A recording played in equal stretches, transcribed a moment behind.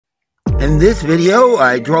In this video,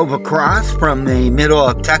 I drove across from the middle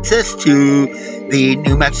of Texas to the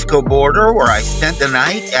New Mexico border, where I spent the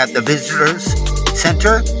night at the Visitors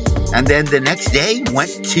Center, and then the next day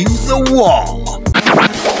went to the wall.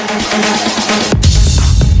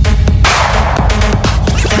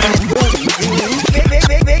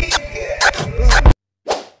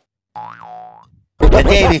 The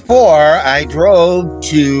day before, I drove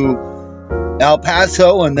to El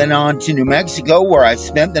Paso and then on to New Mexico, where I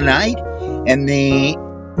spent the night in the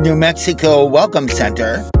New Mexico Welcome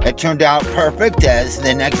Center. It turned out perfect, as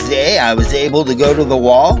the next day I was able to go to the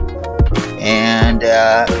wall and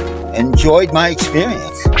enjoyed my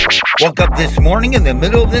experience. Woke up this morning in the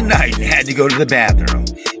middle of the night and had to go to the bathroom.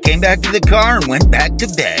 Came back to the car and went back to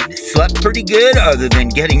bed. Slept pretty good other than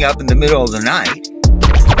getting up in the middle of the night.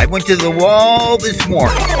 I went to the wall this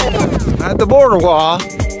morning. At the border wall.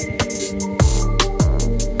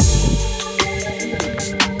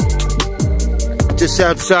 Just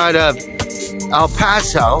outside of El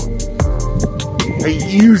Paso. A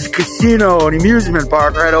huge casino and amusement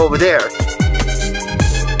park right over there.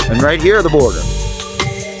 And right here, the border.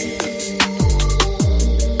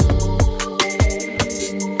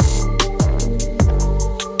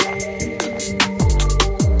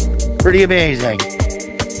 Pretty amazing.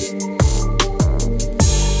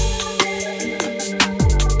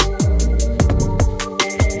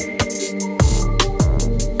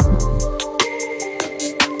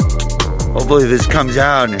 Hopefully this comes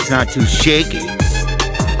out and it's not too shaky.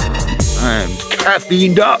 I'm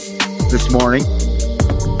caffeined up this morning.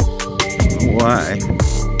 Why?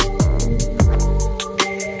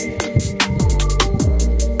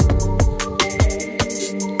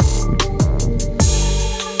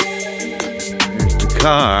 There's the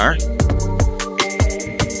car.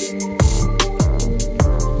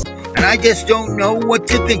 And I just don't know what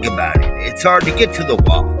to think about it. It's hard to get to the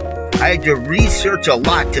wall. I had to research a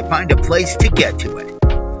lot to find a place to get to it.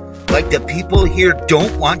 Like, the people here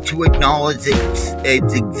don't want to acknowledge its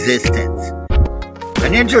existence.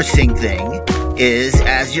 An interesting thing is,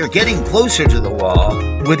 as you're getting closer to the wall,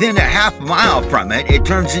 within a half mile from it, it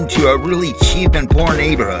turns into a really cheap and poor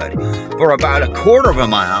neighborhood. For about a quarter of a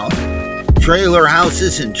mile, trailer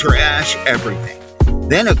houses and trash, everything.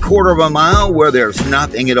 Then a quarter of a mile where there's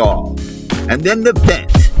nothing at all. And then the fence.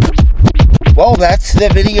 Well, that's the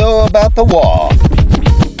video about the wall.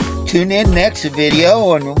 Tune in next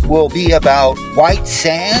video and will be about White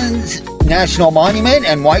Sands National Monument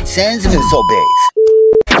and White Sands Missile Base.